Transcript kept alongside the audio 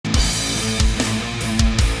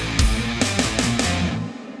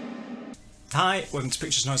Hi, welcome to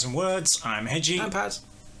Pictures, Noise and Words. I'm Hedgy. I'm Paz.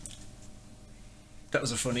 That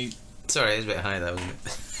was a funny... Sorry, it was a bit high there, wasn't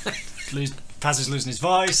it? Paz is losing his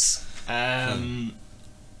voice.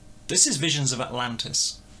 This is Visions of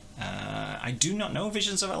Atlantis. I do not know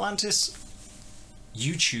Visions of Atlantis.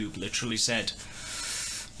 YouTube literally said,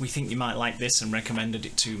 we think you might like this, and recommended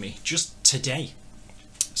it to me just today.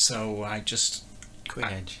 So I just...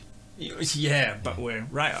 Quick edge. Yeah, but we're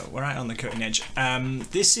right on the cutting edge.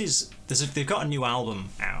 They've got a new album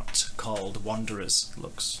out called Wanderers.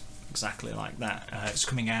 Looks exactly like that. It's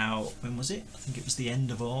coming out, when was it? I think it was the end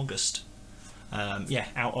of August. Yeah,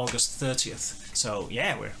 out August 30th. So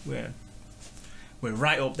yeah, we're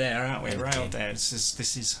right up there, aren't we? Right up there.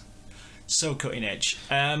 This is so cutting edge.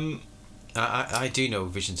 I do know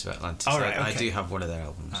Visions of Atlantis. All right, okay. I do have one of their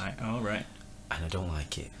albums. All right. And I don't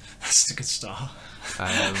like it. That's a good start.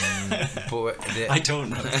 But I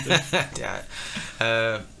don't know.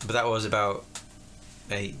 But that was about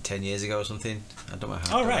 8-10 years ago or something. I don't know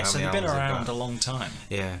how. Oh right, so they've been around a long time.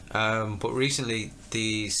 Yeah. But recently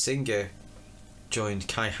the singer joined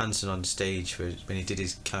Kai Hansen on stage when he did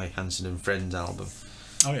his Kai Hansen and Friends album.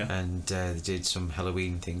 Oh yeah. And they did some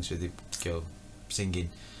Halloween things with the girl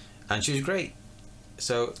singing, and she was great.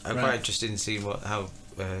 So I'm quite interested in seeing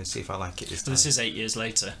see if I like it this time. This is 8 years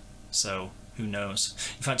later, so who knows?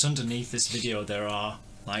 In fact, underneath this video there are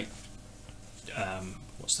like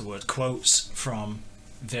what's the word? Quotes from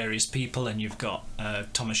various people, and you've got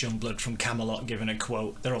Thomas Youngblood from Camelot giving a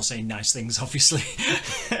quote. They're all saying nice things, obviously.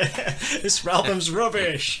 This album's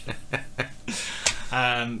rubbish.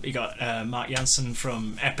 You got Mark Jansen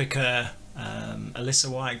from Epica, Alyssa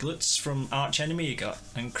Weiglitz from Arch Enemy,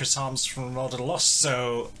 and Chris Harms from Lord of the Lost.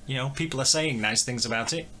 So people are saying nice things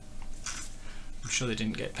about it. I'm sure they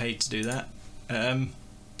didn't get paid to do that.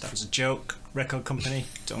 That was a joke. Record company,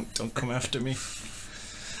 don't come after me.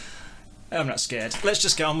 I'm not scared. Let's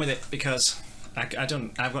just get on with it, because I've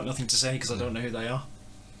got nothing to say because I don't know who they are.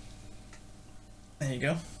 There you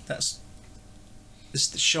go. This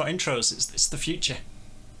the short intros. It's the future.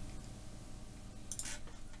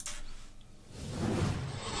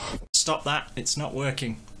 Stop that. It's not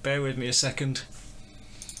working. Bear with me a second.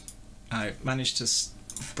 I managed to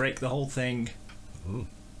break the whole thing. Ooh.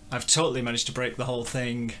 I've totally managed to break the whole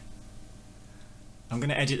thing. I'm going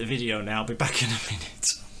to edit the video now. I'll be back in a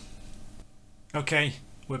minute. Okay,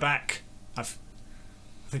 we're back. I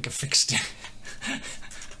think I fixed it.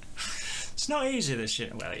 It's not easy, this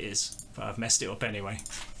shit. Well, it is, but I've messed it up anyway.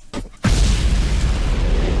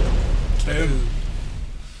 Boom.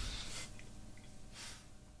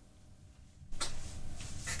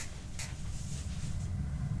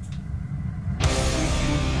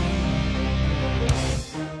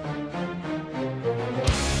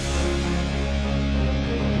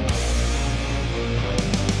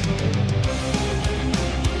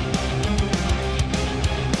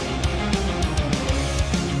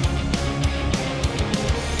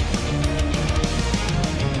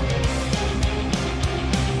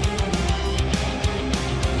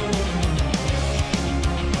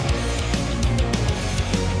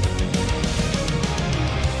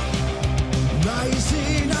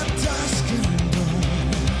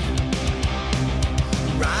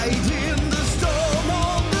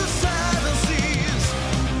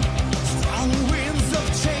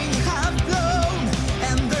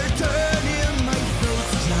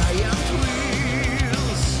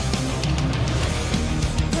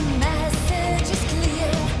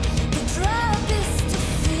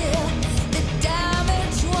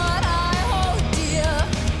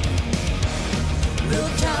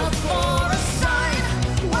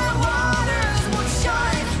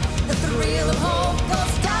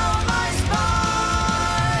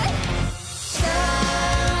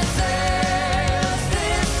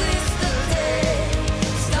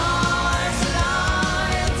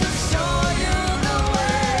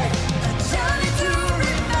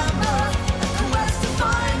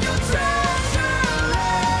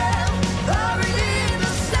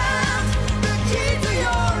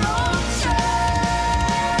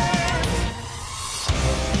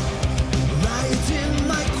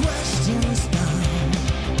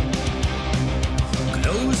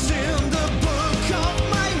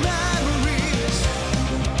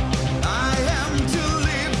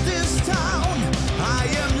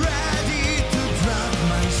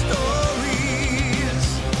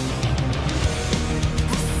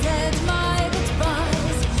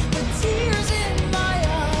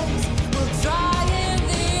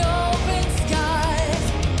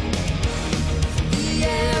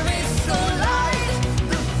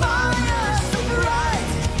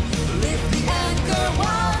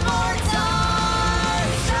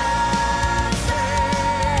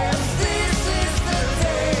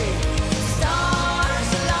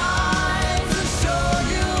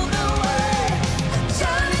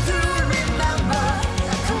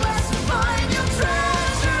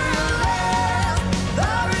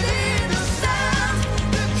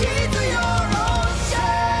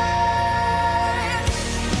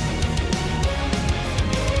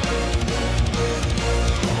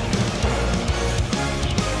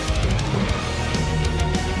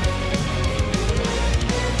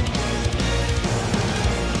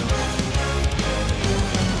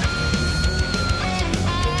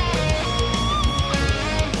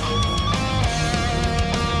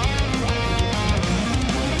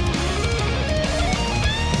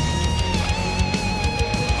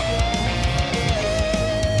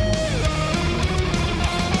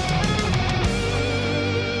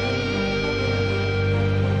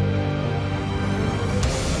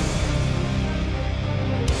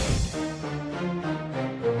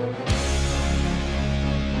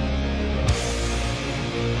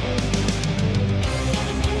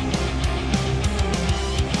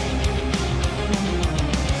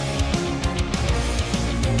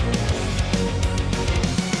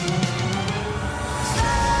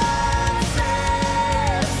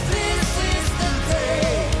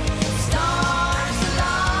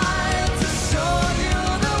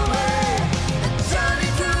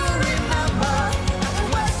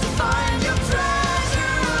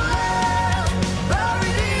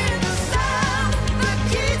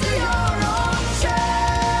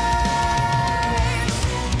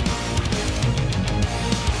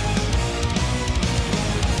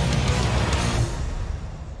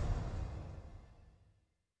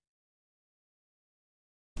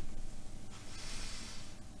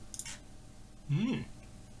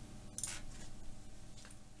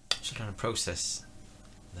 Still trying to process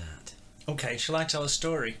that. Okay, shall I tell a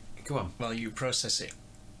story Go on. while you process it?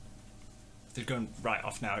 They're going right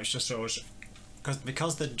off now. It's just always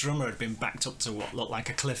because the drummer had been backed up to what looked like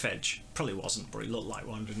a cliff edge. Probably wasn't, but it looked like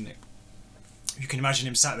one, didn't it? You can imagine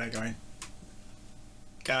him sat there going,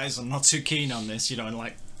 "Guys, I'm not too keen on this," and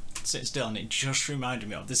like sit still. And it just reminded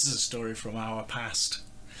me of, this is a story from our past.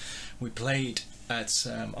 We played at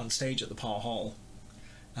on stage at the Park Hall,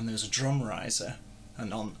 and there was a drum riser,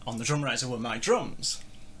 and on the drum riser were my drums.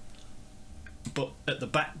 But at the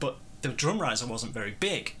back, the drum riser wasn't very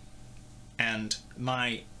big, and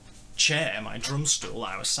my chair, my drum stool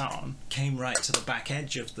I was sat on, came right to the back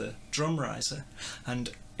edge of the drum riser,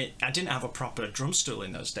 and I didn't have a proper drum stool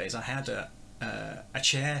in those days. I had a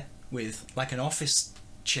chair with like an office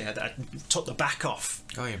chair that I took the back off.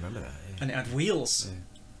 Oh, you remember that? Yeah. And it had wheels. Yeah.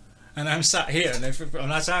 And I'm sat here, and if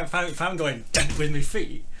I'm going with my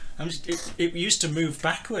feet, it used to move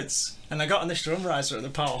backwards. And I got on this drum riser at the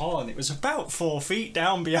Park Hall, and it was about 4 feet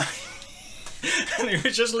down behind me. And it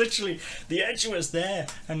was just literally, the edge was there.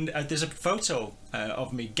 And there's a photo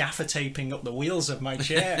of me gaffer taping up the wheels of my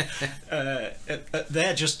chair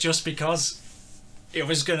there just because it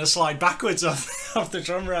was going to slide backwards off the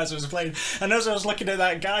drum riser was playing. And as I was looking at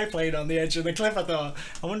that guy playing on the edge of the cliff, I thought,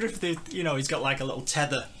 I wonder if he's got like a little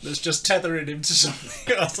tether that's just tethering him to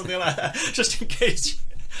something or something like that, just in case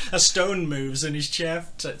a stone moves and his chair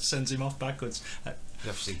sends him off backwards. You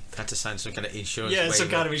obviously had to sign some kind of insurance. Yeah, some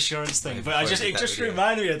kind of insurance thing. But it just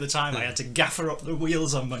reminded me at the time I had to gaffer up the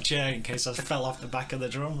wheels on my chair in case I fell off the back of the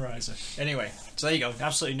drum riser. Anyway, so there you go.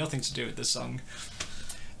 Absolutely nothing to do with the song.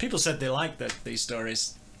 People said they liked these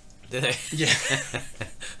stories. Did they? Yeah.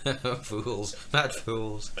 Fools. Mad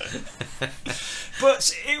fools.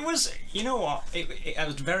 But it was, you know what? It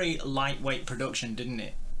was very lightweight production, didn't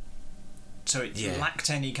it? So it lacked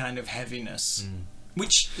any kind of heaviness. Mm.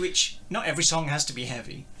 Which not every song has to be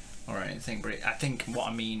heavy or anything, but I think what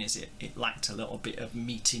I mean is it lacked a little bit of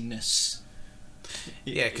meatiness.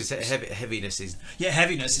 Because heaviness is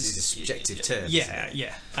heaviness is a subjective term.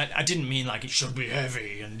 Yeah. I didn't mean like it should be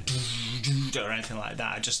heavy and or anything like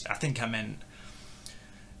that. I think I meant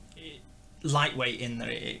lightweight in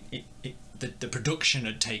that the production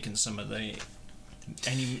had taken some of the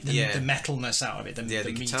metalness out of it.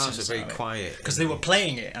 The guitars are very quiet because they were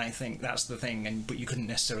playing it. I think that's the thing, but you couldn't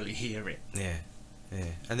necessarily hear it. Yeah,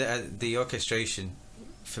 and the orchestration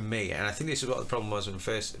for me, and I think this is what the problem was when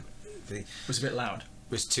first. Was a bit loud.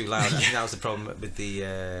 Was too loud. I think that was the problem with the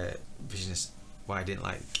Visionist. Why I didn't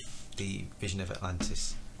like the Vision of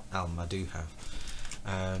Atlantis album I do have.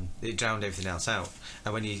 It drowned everything else out.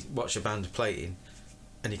 And when you watch a band playing,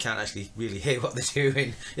 and you can't actually really hear what they're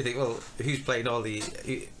doing, you think, well, who's playing all the?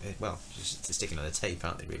 Well, just sticking on the tape,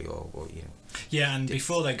 aren't they? Really, or Yeah, and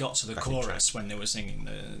before they got to the chorus, when they were singing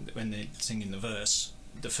the verse,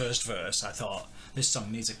 the first verse, I thought this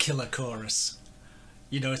song needs a killer chorus.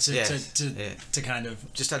 To kind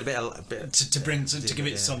of just had a bit to give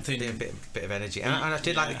it something, a bit of energy, and I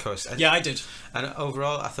did like the chorus. I did. And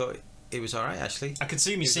overall, I thought it was all right. Actually, I could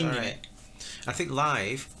see me singing it. I think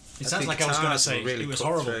live. It sounds like I was going to say it was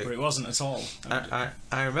horrible, but it wasn't at all.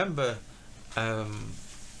 I remember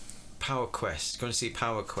Power Quest. Going to see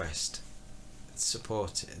Power Quest.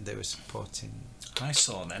 They were supporting. I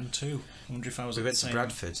saw them too. I wonder if I was. We went to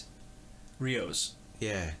Bradford. Rio's.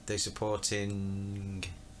 Yeah, they're supporting.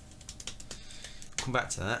 Come back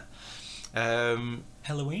to that.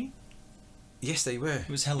 Halloween? Yes, they were. It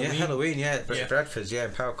was Halloween. Yeah, Halloween. Yeah, Bradford's. Yeah,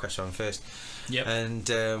 Power Quest on first. Yep. And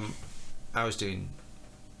I was doing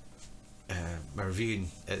my reviewing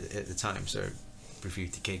at the time, so I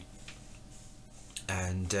reviewed the gig.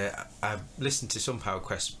 And I listened to some Power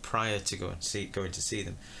Quest prior to going to see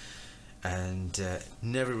them, and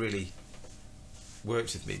never really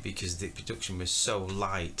worked with me because the production was so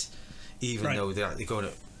light, even though they're going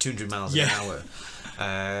at 200 miles an hour.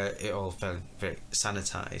 It all felt very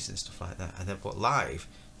sanitized and stuff like that. And then, but live,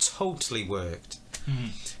 totally worked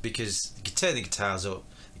because you could turn the guitars up,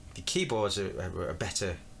 the keyboards are a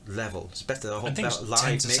better level. It's better. The whole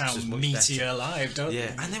live mix was much meatier live, don't they?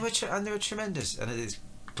 Yeah, and they were tremendous. And it is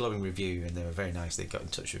glowing review, and they were very nice. They got in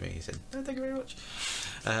touch with me and said, "Oh, thank you very much."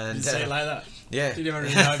 And did say it like that? Yeah, you never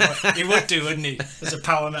really know, but he would do, wouldn't he? As a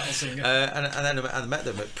power metal singer. And then I met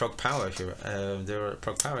them at Prog Power. They were at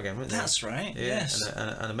Prog Power again, weren't they? That's right. Yeah, yes.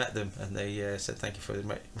 And I met them, and they said thank you very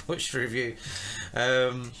much for the review.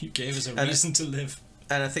 You gave us a reason to live.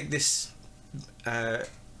 And I think this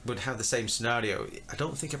would have the same scenario. I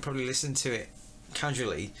don't think I'd probably listen to it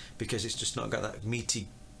casually because it's just not got that meaty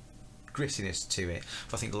grittiness to it.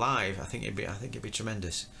 But I think live, I think it'd be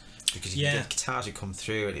tremendous. because the guitars would come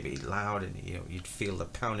through and it'd be loud, and you know, you'd feel the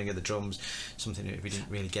pounding of the drums, something that we didn't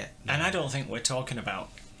really get. And I don't think we're talking about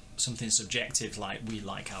something subjective like we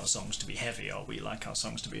like our songs to be heavy or we like our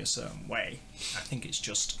songs to be a certain way. I think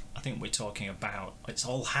we're talking about it's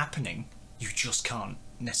all happening, you just can't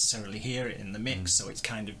necessarily hear it in the mix, so it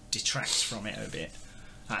kind of detracts from it a bit.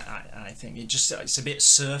 I think it's a bit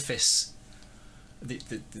surface.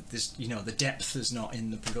 The depth is not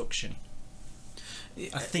in the production.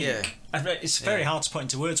 I think it's very hard to put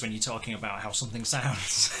into words when you're talking about how something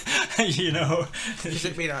sounds. You know,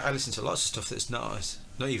 I mean, I listen to lots of stuff that's not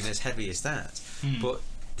even as heavy as that, but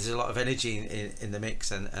there's a lot of energy in the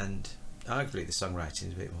mix, and arguably the songwriting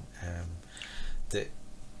is a bit more that,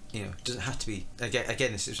 you know, doesn't have to be.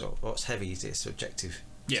 Again, this is what's heavy is subjective.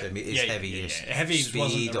 Yeah, so it's heavy. Heavy speed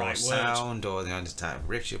wasn't the or right sound word. or the type of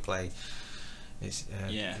riffs you play. It's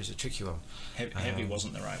a tricky one. Heavy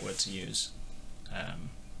wasn't the right word to use.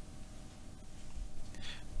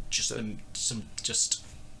 Just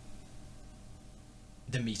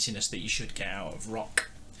the meatiness that you should get out of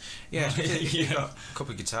rock. Yeah, if you've got a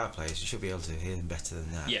couple of guitar players, you should be able to hear them better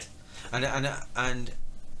than that. Yeah, and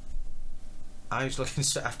I was looking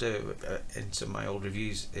after into my old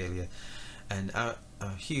reviews earlier, and I'm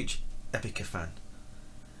a huge Epica fan,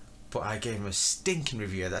 but I gave him a stinking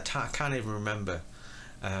review that I can't even remember.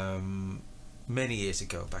 Many years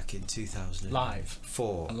ago, back in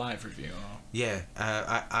 2004. A live review. Or... Yeah,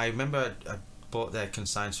 I remember I bought their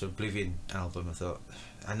Consigns for Oblivion album. I thought,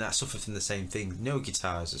 and that suffered from the same thing. No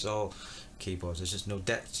guitars, it's all keyboards. There's just no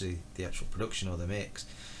depth to the actual production or the mix.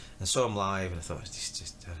 And saw them live, and I thought,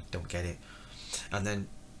 I don't get it. And then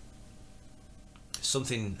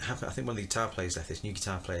something happened. I think one of the guitar players left. This new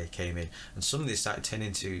guitar player came in, and suddenly they started turning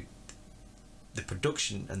into the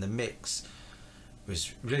production and the mix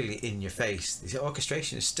was really in your face. The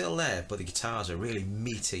orchestration is still there, but the guitars are really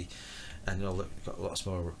meaty, and got lots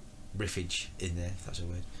more riffage in there, if that's a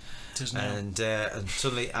word. And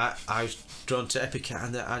suddenly I was drawn to Epica,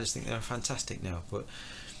 and I just think they're fantastic now. But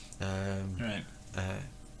right.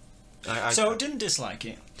 I didn't dislike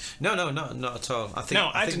it. No, not at all. I think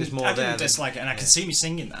there's more I there. Didn't dislike it, and I can see me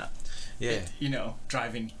singing that. Yeah. You know,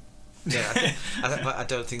 driving. Yeah, I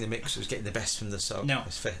don't think the mix was getting the best from the song. No, it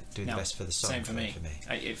was doing the best for the song. Same for me.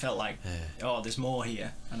 It felt like, there's more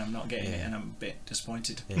here, and I'm not getting it, and I'm a bit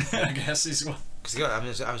disappointed. Yeah. I guess is what.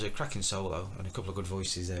 Because I was a cracking solo and a couple of good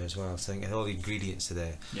voices there as well. So I think all the ingredients are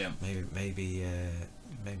there. Yeah. Maybe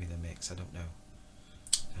the mix. I don't know.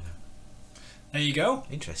 There you go.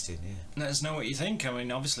 Interesting. Yeah. Let us know what you think. I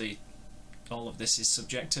mean, obviously, all of this is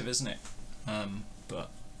subjective, isn't it? But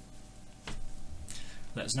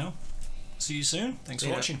let us know. See you soon. Thanks for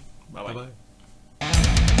watching. Bye bye.